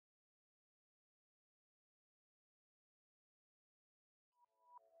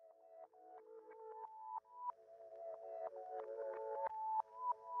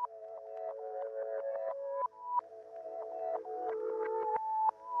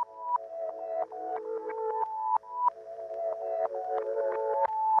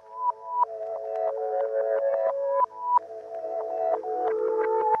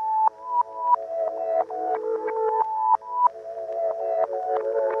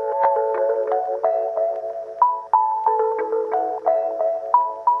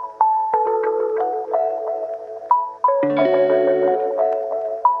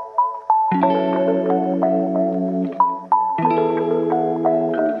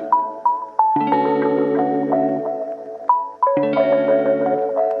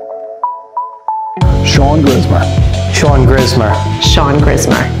Sean Grismer. Sean Grismer. Sean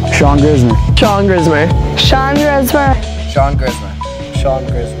Grismer. Sean Grismer. Sean Grismer. Sean Grismer. Sean Grismer. Sean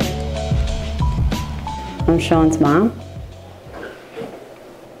Grismer. I'm Sean's mom.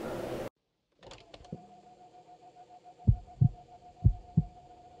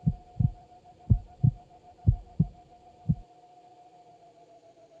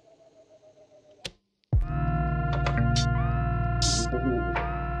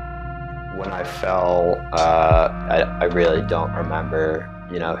 When I fell, I really don't remember,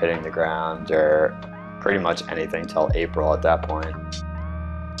 hitting the ground or pretty much anything till April at that point.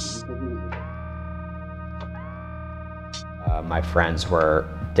 My friends were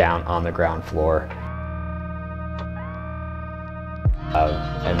down on the ground floor.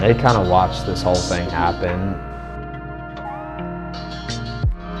 And they kind of watched this whole thing happen.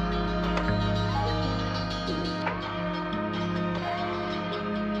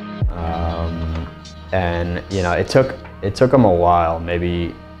 And it took them a while,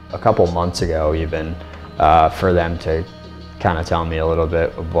 maybe a couple months ago even, for them to kind of tell me a little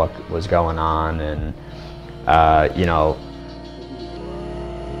bit of what was going on. And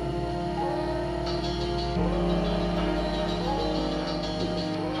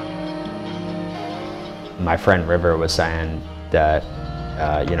my friend River was saying that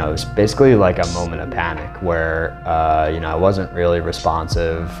it was basically like a moment of panic where I wasn't really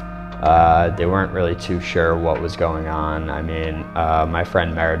responsive. They weren't really too sure what was going on. I mean, my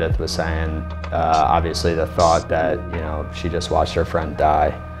friend Meredith was saying, obviously the thought that, she just watched her friend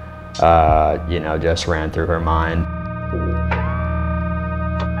die, just ran through her mind.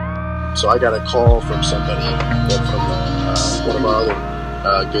 So I got a call from somebody, from one of our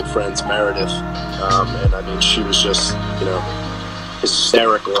other good friends, Meredith, and I mean, she was just,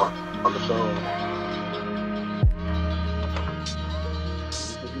 hysterical on the phone.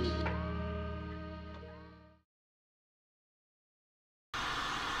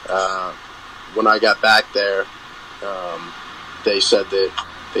 When I got back there, they said that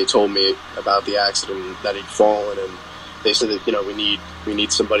they told me about the accident, that he'd fallen, and they said that we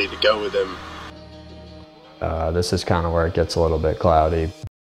need somebody to go with him. This is kind of where it gets a little bit cloudy.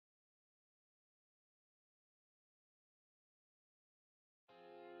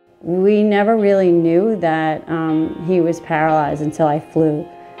 We never really knew that he was paralyzed until I flew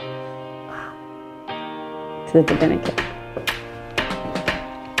to the Dominican.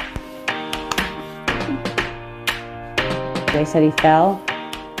 They said he fell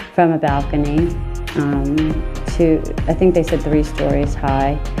from a balcony I think they said 3 stories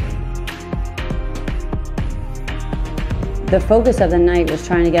high. The focus of the night was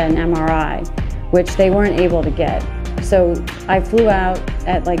trying to get an MRI, which they weren't able to get. So I flew out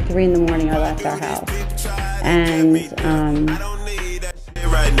at like 3 in the morning. I left our house. And all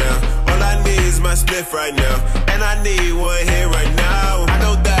I need is my spliff right now, and I need one here right now. I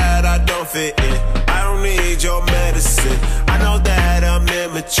know that I don't fit in. I don't need your medicine. I know that I'm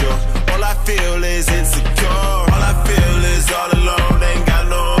immature. All I feel is insecure. All I feel is all alone. Ain't got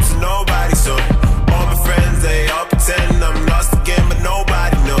no home to nobody. So all my friends, they all pretend I'm lost again, but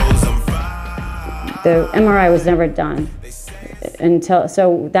nobody knows I'm fine. The MRI was never done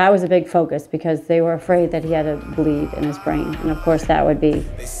so that was a big focus because they were afraid that he had a bleed in his brain, and of course that would be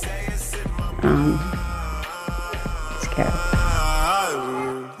scary.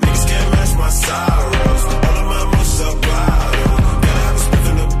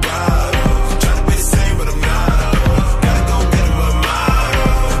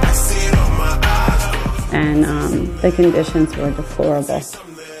 And the conditions were deplorable.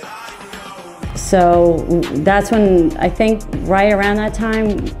 So that's when, I think right around that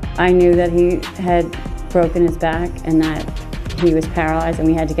time, I knew that he had broken his back and that he was paralyzed, and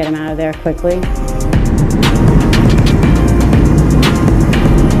we had to get him out of there quickly.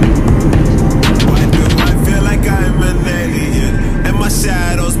 Why do I feel like I'm an alien, and my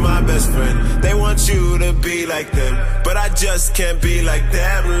shadow's my best friend? They want you to be like them, but I just can't be like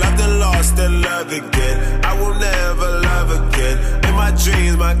them. Loved and lost and loved again. I will never love again. In my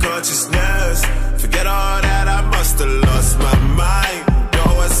dreams, my consciousness, forget all that, I must have lost my mind.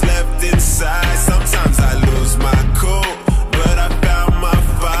 Know what's left inside. Sometimes I lose my cool, but I found my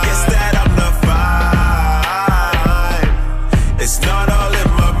fire. I guess that I'm not fine. It's not all in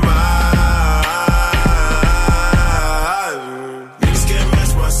my mind. Niggas can't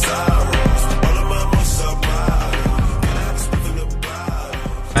match my sorrows. All of my most are bottom. Can I have a split in the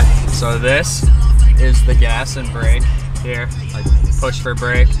bottom? So this is the gas and brake here. Like push for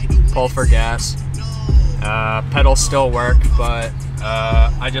brake, pull for gas. Pedals still work, but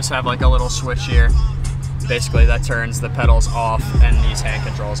I just have like a little switch here, basically, that turns the pedals off and these hand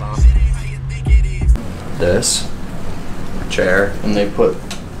controls on. this chair, and they put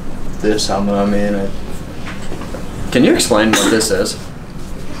this helmet on me, and Can you explain what this is?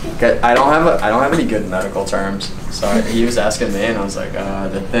 I don't have any good medical terms, so he was asking me, and I was like,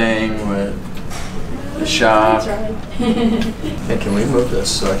 the thing with the shop. Hey, can we move this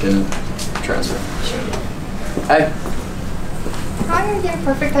so I can transfer? Hey. Hi, yeah,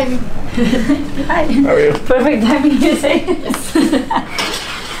 perfect timing. Hi. How are you? Perfect timing, you say.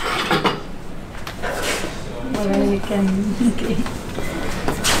 Well, you can. Okay.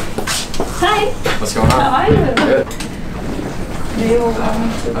 Hi. What's going on? How are you? Good. Do you want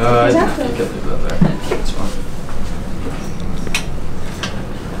to? You can leave that there. It's fine.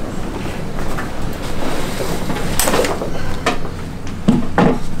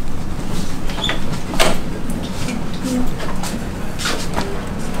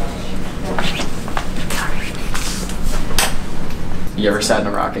 You ever sat in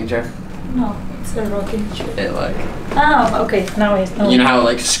a rocking chair? No, it's a rocking chair. It like. Oh, okay. Now it's no. You know how it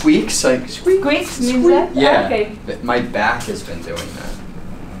like squeaks, like squeak. Squeaks means that? Yeah. Okay. But my back has been doing that.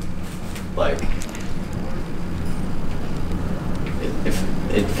 Like.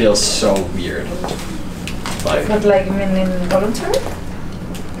 It feels so weird. Like. But like you mean involuntary?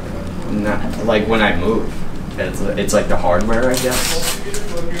 Not like when I move. It's like the hardware, I guess,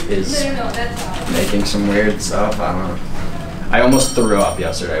 is making some weird stuff. I don't know. I almost threw up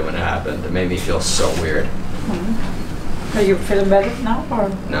yesterday when it happened. It made me feel so weird. Are you feeling better now, or?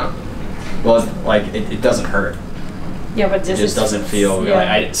 No. Well, like it doesn't hurt. Yeah, but It just doesn't feel. Yeah.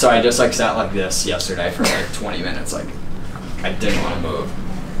 Like, so I just like sat like this yesterday for like 20 minutes. Like I didn't want to move.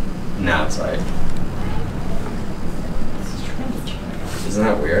 Now it's like. Strange. Isn't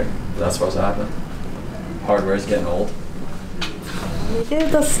that weird? Is that supposed to happen? Hardware's getting old. We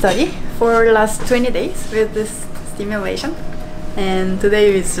did a study for the last 20 days with this stimulation, and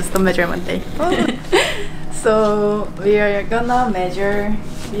today is just a measurement day. So we are gonna measure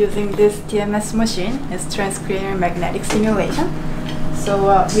using this TMS machine. It's transcranial magnetic stimulation. So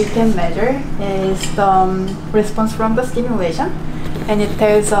what we can measure is the response from the stimulation, and it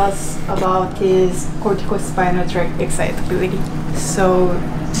tells us about his corticospinal tract excitability. So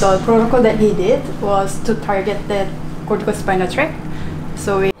the protocol that he did was to target that corticospinal tract.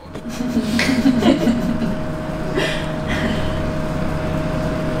 So we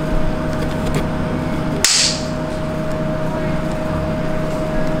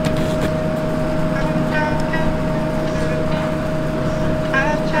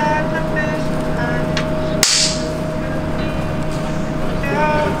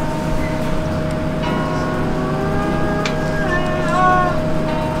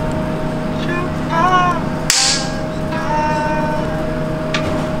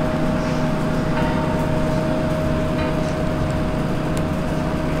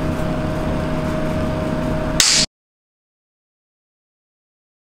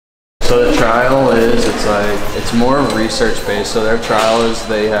So the trial is, it's more research based. So their trial is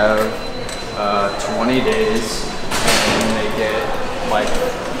they have 20 days and they get like,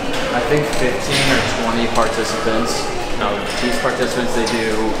 I think 15 or 20 participants. No, these participants, they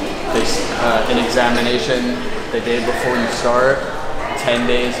do an examination the day before you start, 10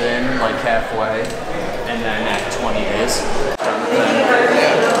 days in, like halfway, and then at 20 days.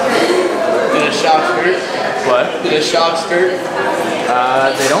 Did a shock skirt? What? Did a shock skirt?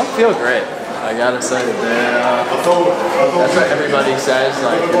 They don't feel great. I gotta say, that's what everybody says.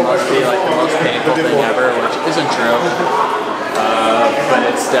 Like it must be like the most painful thing ever, which isn't true. But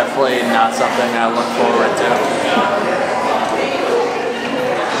it's definitely not something I look forward to.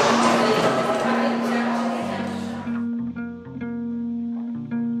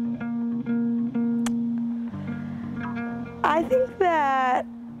 I think that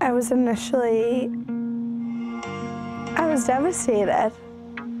I was devastated.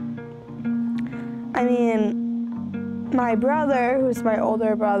 I mean, my brother, who's my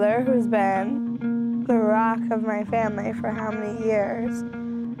older brother, who's been the rock of my family for how many years,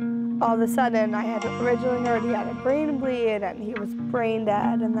 all of a sudden I had originally heard he had a brain bleed and he was brain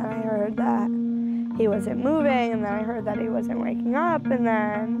dead, and then I heard that he wasn't moving, and then I heard that he wasn't waking up, and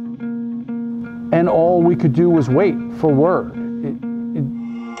then... And all we could do was wait for word.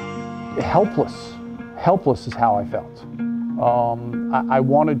 Helpless. Helpless is how I felt. I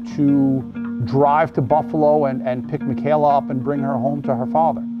wanted to drive to Buffalo and pick Michaela up and bring her home to her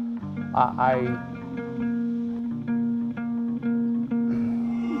father.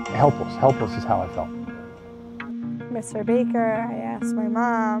 Helpless is how I felt. Mr. Baker, I asked my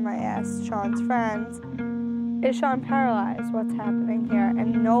mom, I asked Sean's friends, is Sean paralyzed? What's happening here?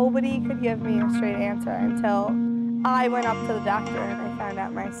 And nobody could give me a straight answer until I went up to the doctor and I found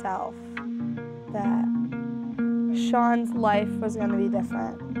out myself that Sean's life was going to be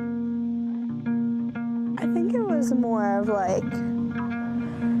different. I think it was more of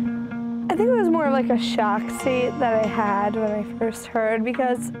like a shock state that I had when I first heard,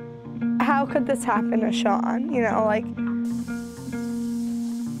 because how could this happen to Sean? You know, like,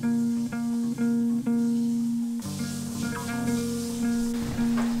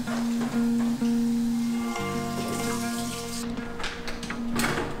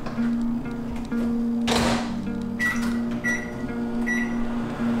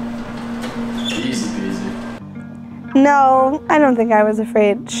 Easy peasy. no, I don't think I was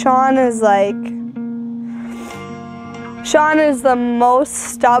afraid. Sean is the most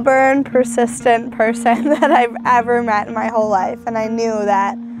stubborn, persistent person that I've ever met in my whole life. And I knew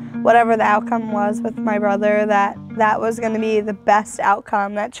that whatever the outcome was with my brother, that was going to be the best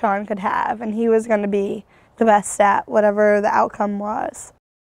outcome that Sean could have. And he was going to be the best at whatever the outcome was.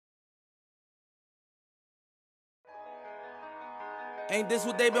 Ain't this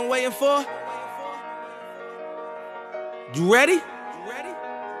what they've been waiting for? You ready?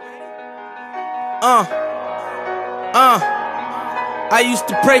 I used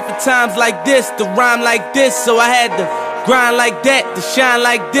to pray for times like this, to rhyme like this, so I had to grind like that, to shine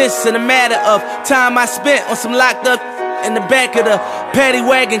like this. In a matter of time I spent on some locked up in the back of the paddy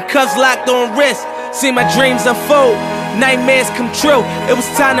wagon, cuffs locked on wrist. See my dreams unfold, nightmares come true. It was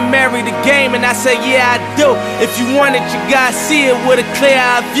time to marry the game, and I said, yeah, I do. If you want it, you gotta see it with a clear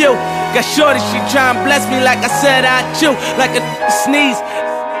eye view. Got shorty, she try and bless me like I said I chew, like a sneeze.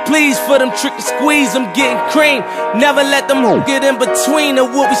 Please for them trick to squeeze, I'm getting cream. Never let them get in between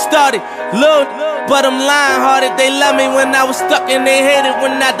of what we started. Lord, but I'm lying hearted. They love me when I was stuck and they hated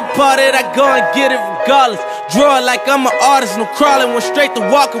when I departed. I go and get it regardless. Draw it like I'm an artist, no crawling. Went straight to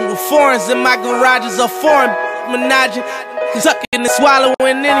walking with foreigns in my garages or foreign menaging. Sucking and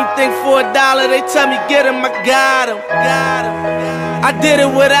swallowing anything for $1. They tell me get him, I got him. I did it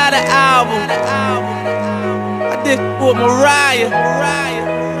without an album. I did it with Mariah.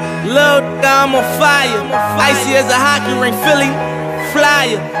 Lil' I'm on fire, icy as a hockey ring, Philly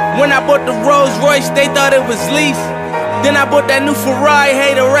flyer. When I bought the Rolls Royce, they thought it was lease. Then I bought that new Ferrari,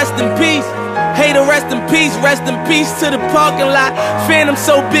 hey to rest in peace. Hey to rest in peace to the parking lot. Phantom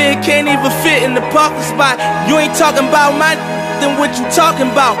so big, can't even fit in the parking spot. You ain't talking about my then what you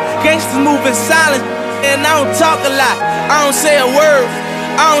talking about? Gangsters move in silence, and I don't talk a lot. I don't say a word,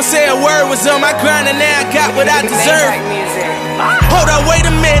 was on my grind and now I got what I deserve. Hold up, wait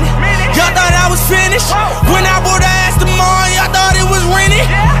a minute. Y'all thought I was finished. When I bought the ass tomorrow, y'all thought it was rented.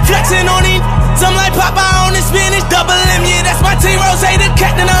 Flexing on these, I'm like Popeye on the spinach. Double M, yeah, that's my team. Rose, the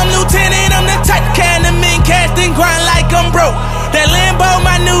captain, I'm lieutenant. I'm the type of can the men cast and grind like I'm broke. That Lambo,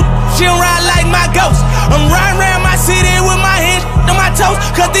 my new, she don't ride like my ghost. I'm riding around my city with my hands on my toes,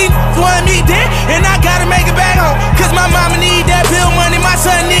 cause these want me dead, and I gotta make it back home. Cause my mama need that bill money, my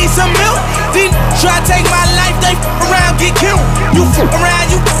son needs some milk. These try to take my life, they around, get killed. You around,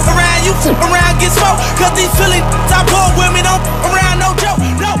 you around, get smoked. Cause these Philly top ball with me, don't around, no joke.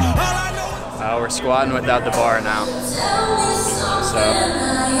 No, all I know is We're squatting without the bar now. So.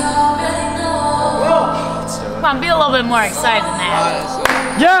 Come on, be a little bit more excited than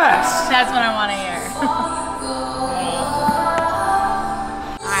that. Yes! That's what I want to hear.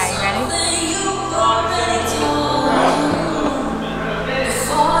 Alright, you ready?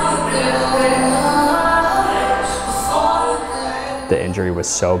 The injury was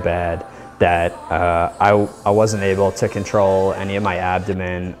so bad that I wasn't able to control any of my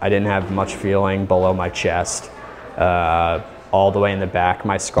abdomen. I didn't have much feeling below my chest. All the way in the back,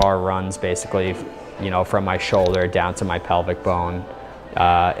 my scar runs basically, you know, from my shoulder down to my pelvic bone.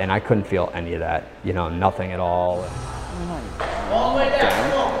 And I couldn't feel any of that, you know, nothing at all. All the way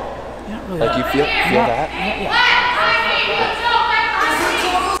down. Like you feel that?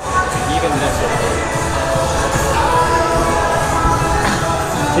 Even this.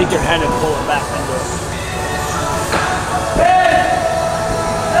 Take your hand and pull it back into it.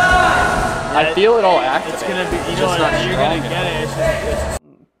 I feel it all active. It's gonna be, you know, you're gonna get it.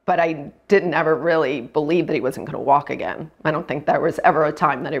 But I didn't ever really believe that he wasn't going to walk again. I don't think there was ever a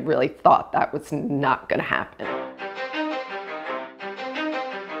time that I really thought that was not going to happen.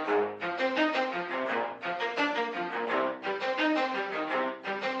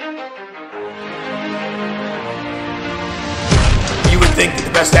 You would think that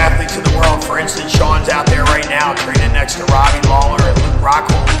the best athletes in the world, for instance, Sean's out there right now training next to Robbie Lawler and Luke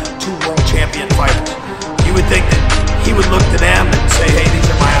Rockhold, 2 world champion fighters. You would think that he would look to them and say, hey, these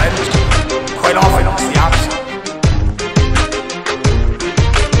are my idols. Quite often, it's the opposite.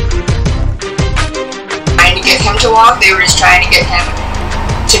 Trying to get him to walk, they were just trying to get him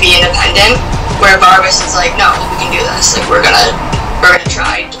to be independent. where Barbas is like, no, we can do this. Like, we're gonna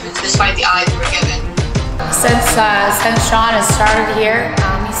try, despite the odds we're given. Since Sean has started here,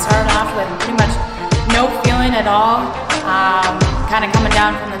 he started off with pretty much no feeling at all, kind of coming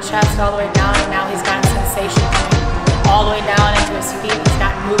down from the chest all the way down, and now he's got sensation coming all the way down into his feet. He's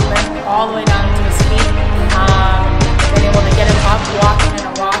got movement all the way down into his feet. Been able to get him up, walking in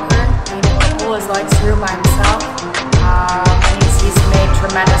a walker, being able to pull his legs through by himself. And he's made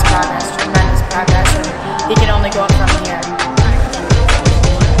tremendous progress, and he can only go up from here.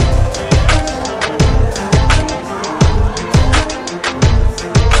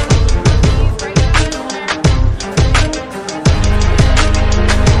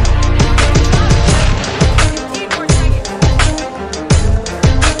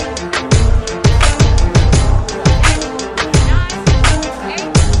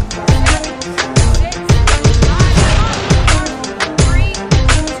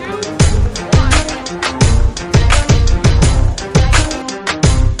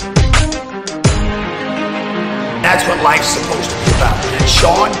 That's what life's supposed to be about. And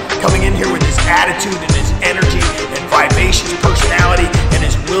Sean coming in here with his attitude and his energy and vivacious personality and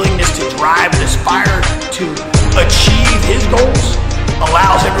his willingness to drive and aspire to achieve his goals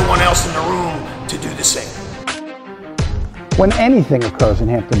allows everyone else in the room to do the same. When anything occurs in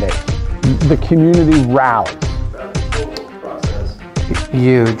Hampton Bays, the community rallies.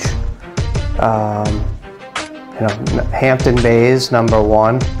 Huge. You know, Hampton Bays,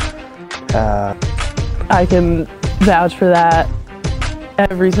 #1. I can vouch for that.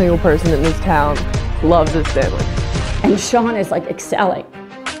 Every single person in this town loves this family. And Sean is like excelling.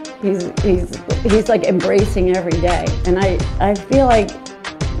 He's like embracing every day. And I feel like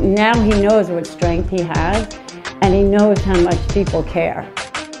now he knows what strength he has, and he knows how much people care.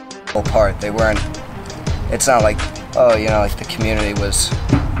 Part, they weren't, it's not like, oh, you know, like the community was,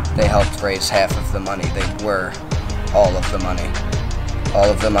 they helped raise half of the money. They were all of the money. All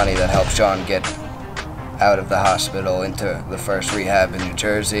of the money that helped Sean get out of the hospital into the first rehab in New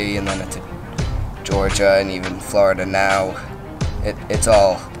Jersey, and then into Georgia and even Florida now. It's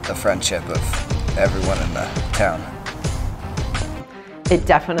all the friendship of everyone in the town. It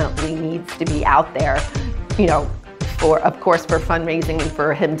definitely needs to be out there, you know, of course for fundraising and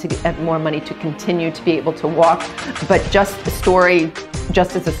for him to get more money to continue to be able to walk, but just as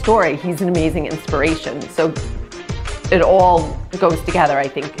a story, he's an amazing inspiration. So it all goes together, I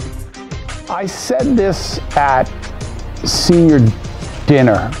think. I said this at senior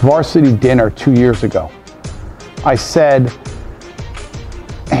dinner, varsity dinner 2 years ago. I said,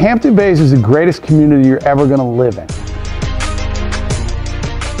 Hampton Bays is the greatest community you're ever going to live in.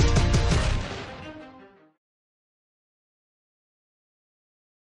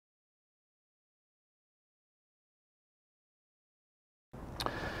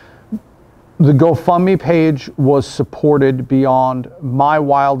 The GoFundMe page was supported beyond my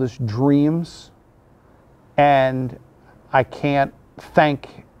wildest dreams, and I can't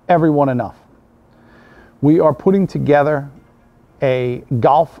thank everyone enough. We are putting together a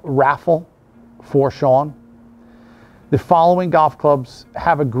golf raffle for Sean. The following golf clubs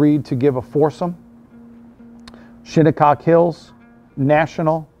have agreed to give a foursome: Shinnecock Hills,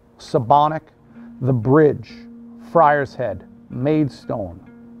 National, Sabonic, The Bridge, Friars Head, Maidstone,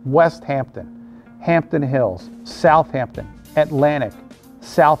 West Hampton, Hampton Hills, Southampton, Atlantic,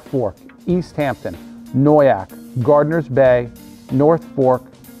 South Fork, East Hampton, Noyac, Gardner's Bay, North Fork,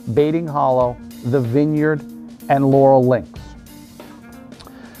 Baiting Hollow, The Vineyard, and Laurel Links.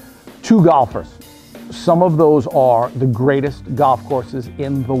 2 golfers. Some of those are the greatest golf courses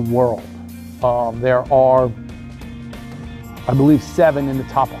in the world. There are, I believe, 7 in the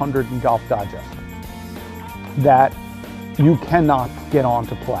top 100 in Golf Digest that you cannot get on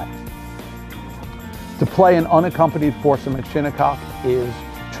to play. To play an unaccompanied foursome at Shinnecock is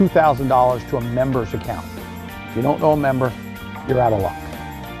 $2,000 to a member's account. If you don't know a member, you're out of luck.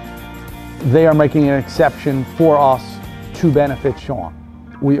 They are making an exception for us to benefit Sean.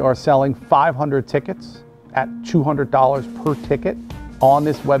 We are selling 500 tickets at $200 per ticket. On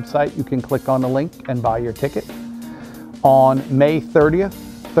this website, you can click on the link and buy your ticket. On May 30th,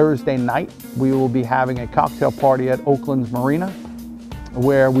 Thursday night, we will be having a cocktail party at Oakland's Marina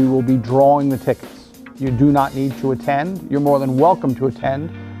where we will be drawing the tickets. You do not need to attend. You're more than welcome to attend.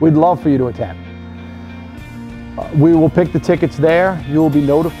 We'd love for you to attend. We will pick the tickets there. You will be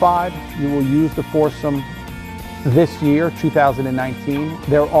notified. You will use the foursome this year, 2019.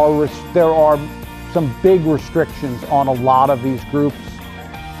 There are some big restrictions on a lot of these groups.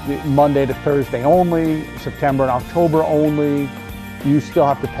 Monday to Thursday only, September and October only. You still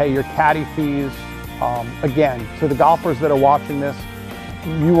have to pay your caddy fees. Again, to the golfers that are watching this,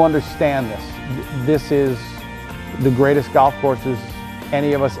 you understand this. This is the greatest golf courses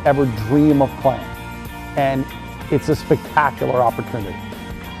any of us ever dream of playing. And it's a spectacular opportunity.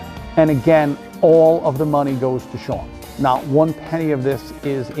 And again, all of the money goes to Sean. Not one penny of this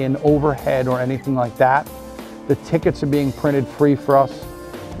is in overhead or anything like that. The tickets are being printed free for us.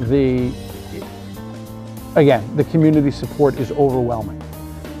 Again, the community support is overwhelming.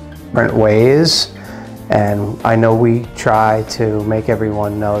 Different ways, and I know we try to make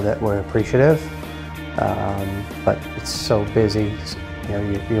everyone know that we're appreciative, but it's so busy. You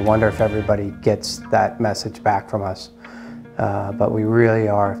know, you wonder if everybody gets that message back from us. But we really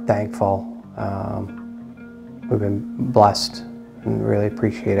are thankful. We've been blessed and really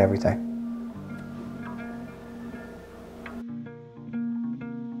appreciate everything.